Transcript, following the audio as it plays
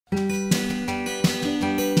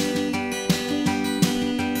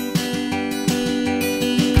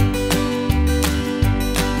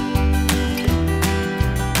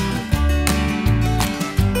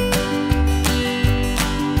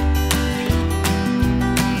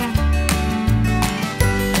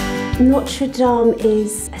Notre Dame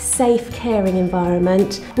is a safe, caring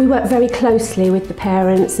environment. We work very closely with the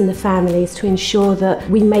parents and the families to ensure that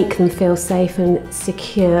we make them feel safe and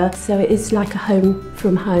secure, so it is like a home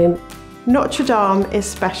from home. Notre Dame is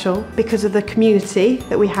special because of the community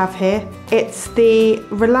that we have here. It's the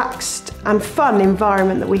relaxed and fun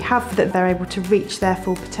environment that we have that they're able to reach their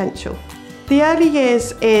full potential. The early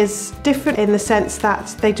years is different in the sense that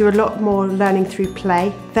they do a lot more learning through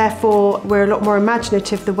play. Therefore, we're a lot more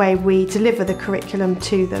imaginative the way we deliver the curriculum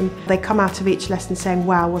to them. They come out of each lesson saying,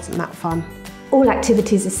 wow, wasn't that fun? All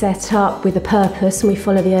activities are set up with a purpose, and we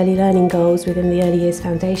follow the early learning goals within the early years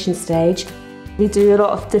foundation stage. We do a lot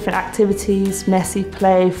of different activities, messy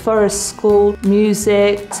play, forest school,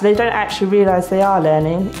 music, so they don't actually realise they are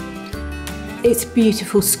learning. It's a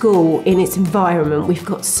beautiful school in its environment. We've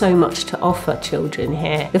got so much to offer children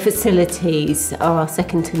here. The facilities are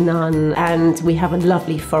second to none, and we have a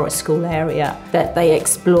lovely forest school area that they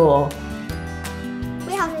explore.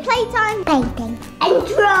 We have playtime, painting and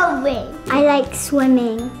drawing. I like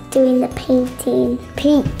swimming, doing the painting,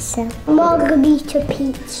 pizza, margarita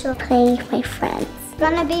pizza, playing with my friends. It's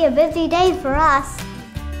gonna be a busy day for us.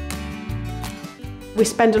 We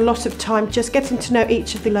spend a lot of time just getting to know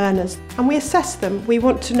each of the learners, and we assess them. We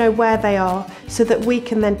want to know where they are so that we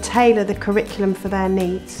can then tailor the curriculum for their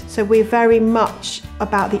needs. So we're very much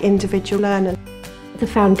about the individual learner. The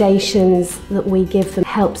foundations that we give them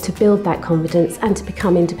helps to build that confidence and to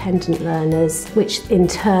become independent learners, which in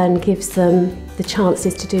turn gives them the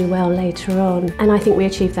chances to do well later on. And I think we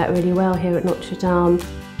achieve that really well here at Notre Dame.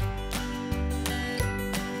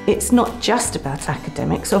 It's not just about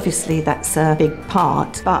academics, obviously that's a big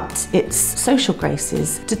part, but it's social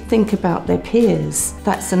graces, to think about their peers.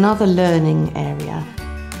 That's another learning area.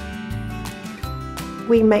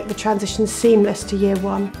 We make the transition seamless to year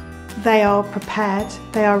one. They are prepared,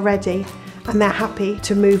 they are ready, and they're happy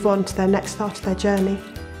to move on to their next part of their journey.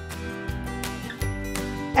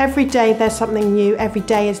 Every day there's something new, every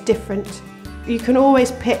day is different. You can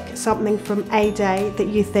always pick something from a day that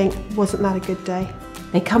you think, wasn't that a good day?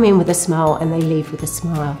 They come in with a smile and they leave with a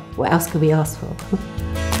smile. What else could we ask for?